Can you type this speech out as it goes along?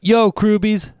Yo,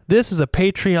 Crewbies, this is a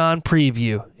Patreon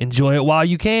preview. Enjoy it while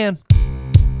you can.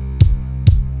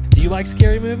 Do you like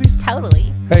scary movies?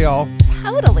 Totally. Hey, y'all.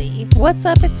 Totally. What's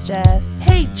up? It's Jess.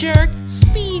 Hey, jerk.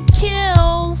 Speed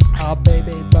kills. Ah,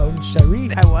 baby, bone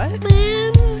sherry. I what?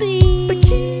 Lindsay.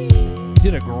 You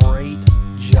did a great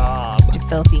job. You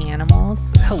filthy animals.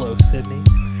 Hello, Sydney.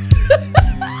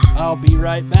 I'll be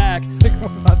right back. I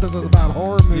thought this was about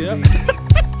horror movies.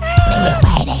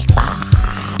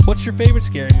 What's your favorite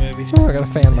scary movie? Oh, I gotta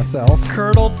fan myself.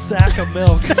 Curdled sack of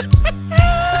milk.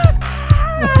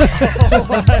 Oh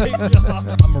my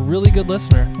God. I'm a really good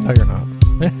listener. No, you're not.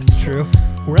 It's true.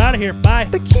 We're out of here. Bye.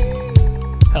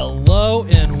 Hello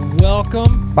and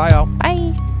welcome. Bye, y'all.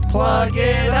 Bye. Plug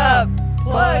it up,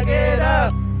 plug it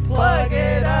up, plug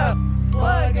it up,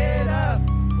 plug it up,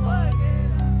 plug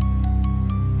it up.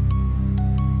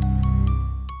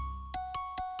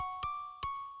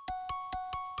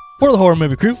 We're the Horror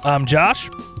Movie Crew. I'm Josh.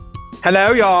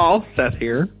 Hello, y'all. Seth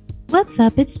here. What's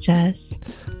up? It's Jess.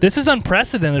 This is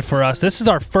unprecedented for us. This is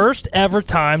our first ever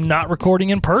time not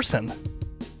recording in person.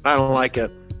 I don't like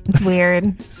it. It's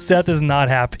weird. Seth is not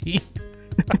happy.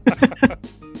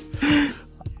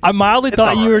 I mildly It's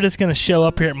thought you all were right. just going to show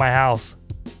up here at my house.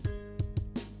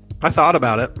 I thought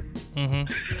about it.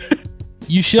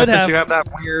 You should Since have. you have that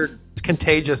weird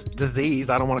contagious disease,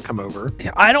 I don't want to come over.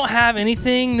 I don't have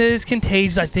anything that is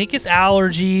contagious. I think it's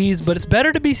allergies, but it's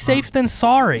better to be safe than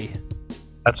sorry.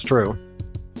 That's true.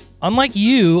 Unlike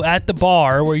you at the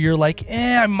bar where you're like,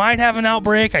 I might have an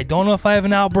outbreak. I don't know if I have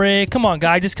an outbreak. Come on,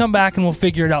 guy, just come back and we'll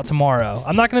figure it out tomorrow.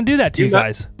 I'm not going to do that to you You know-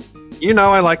 guys. You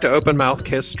know I like to open mouth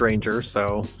kiss strangers,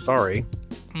 so sorry.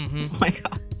 Oh my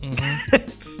God.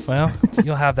 Well,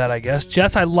 you'll have that, I guess.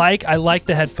 Jess, I like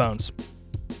the headphones.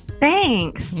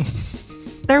 Thanks.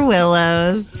 They're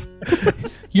Willows.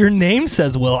 Your name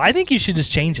says Willow. I think you should just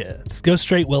change it. Just go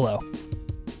straight Willow.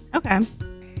 Okay.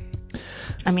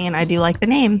 I mean, I do like the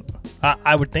name.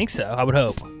 I would think so. I would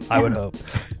hope. I would hope.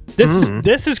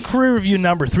 This is crew review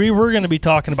number 3. We're going to be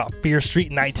talking about Fear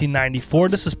Street 1994.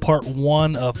 This is part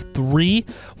 1 of 3.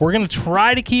 We're going to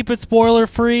try to keep it spoiler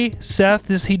free.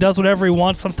 Seth, he does whatever he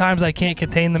wants. Sometimes I can't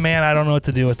contain the man. I don't know what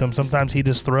to do with him. Sometimes he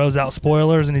just throws out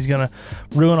spoilers and he's going to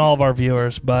ruin all of our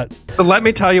viewers. But But let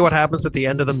me tell you what happens at the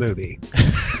end of the movie.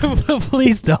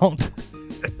 please don't.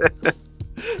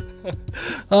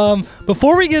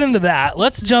 Before we get into that,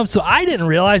 let's jump. So I didn't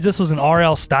realize this was an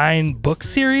R.L. Stine book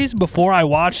series before I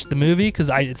watched the movie because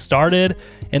it started,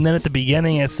 and then at the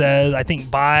beginning it says, I think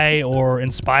by or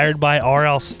inspired by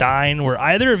R.L. Stine. Were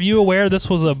either of you aware this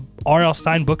was a R.L.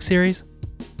 Stine book series?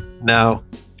 No.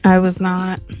 I was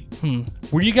not.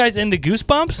 Were you guys into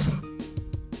Goosebumps?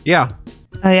 Yeah.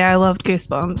 Oh, yeah. I loved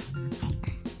Goosebumps.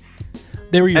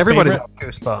 They were your Everybody favorite? loved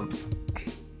Goosebumps.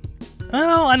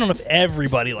 Well, I don't know if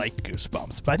everybody liked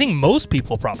Goosebumps, but I think most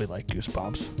people probably like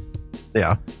Goosebumps.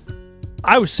 Yeah.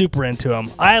 I was super into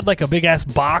them. I had like a big ass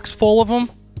box full of them,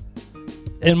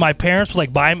 and my parents would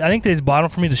like buy them. I think they just bought them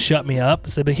for me to shut me up.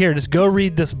 Said, "But here, just go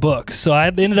read this book." So I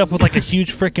ended up with like a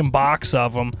huge freaking box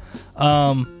of them.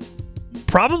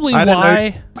 Probably I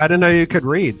why. didn't know you could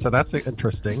read, so that's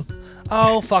interesting.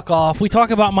 Oh, fuck off! We talk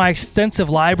about my extensive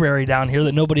library down here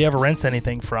that nobody ever rents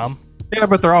anything from. Yeah,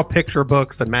 but they're all picture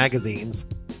books and magazines.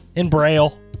 In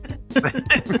Braille. like,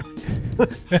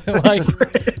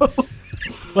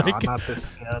 Not this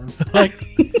again. like,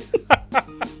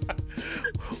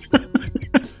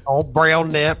 Old Braille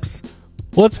nips.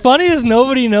 what's funny is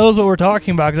nobody knows what we're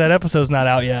talking about because that episode's not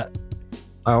out yet.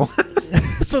 Oh.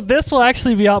 So this will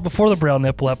actually be out before the Braille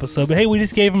nipple episode. But hey, we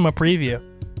just gave him a preview.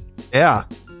 Yeah.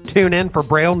 Tune in for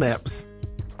Braille nips.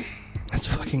 That's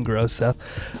fucking gross, Seth.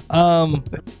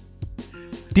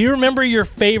 Do you remember your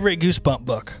favorite Goosebump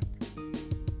book?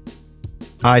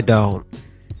 I don't.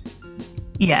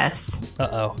 Yes.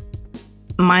 Uh-oh.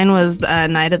 Mine was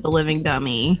Night of the Living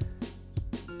Dummy.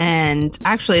 And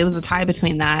actually, it was a tie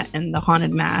between that and The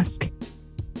Haunted Mask.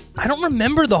 I don't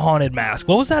remember The Haunted Mask.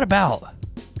 What was that about?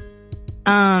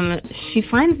 She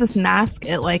finds this mask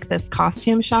at like this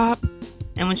costume shop,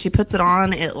 and when she puts it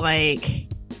on, it like,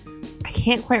 I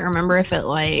can't quite remember if it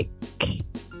like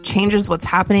changes what's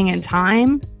happening in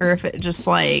time or if it just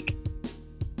like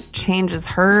changes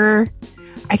her.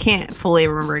 I can't fully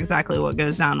remember exactly what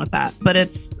goes down with that, but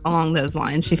it's along those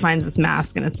lines. She finds this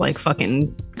mask and it's like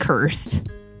fucking cursed.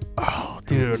 Oh,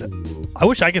 dude. I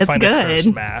wish I could It's find a good.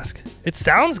 cursed mask. It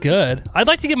sounds good. I'd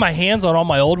like to get my hands on all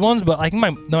my old ones, but I think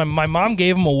my mom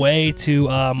gave them away to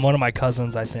one of my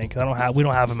cousins, I think. We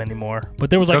don't have them anymore. But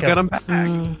there was Go like get them back.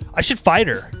 I should fight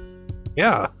her.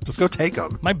 Yeah. Just go take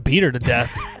them. Might beat her to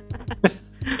death.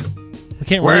 We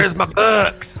can't Where's really. my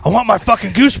books? I want my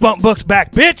fucking Goosebump books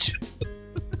back, bitch.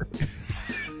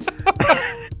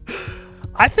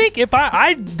 I think if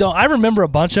I remember a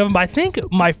bunch of them, but I think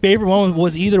my favorite one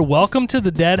was either Welcome to the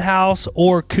Dead House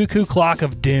or Cuckoo Clock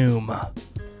of Doom.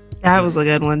 That was a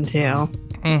good one too.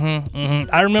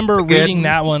 I remember reading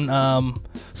that one.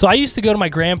 So I used to go to my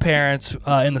grandparents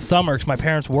in the summer because my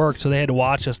parents worked, so they had to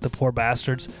watch us, the poor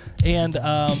bastards. And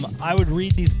I would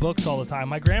read these books all the time.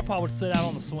 My grandpa would sit out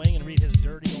on the swing and read his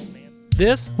dirty old man.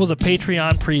 This was a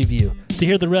Patreon preview. To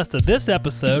hear the rest of this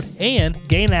episode and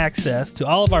gain access to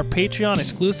all of our Patreon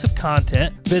exclusive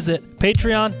content, visit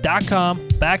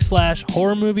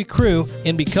patreon.com/horrormoviecrew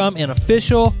and become an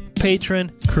official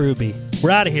patron crewbie. We're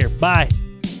out of here. Bye.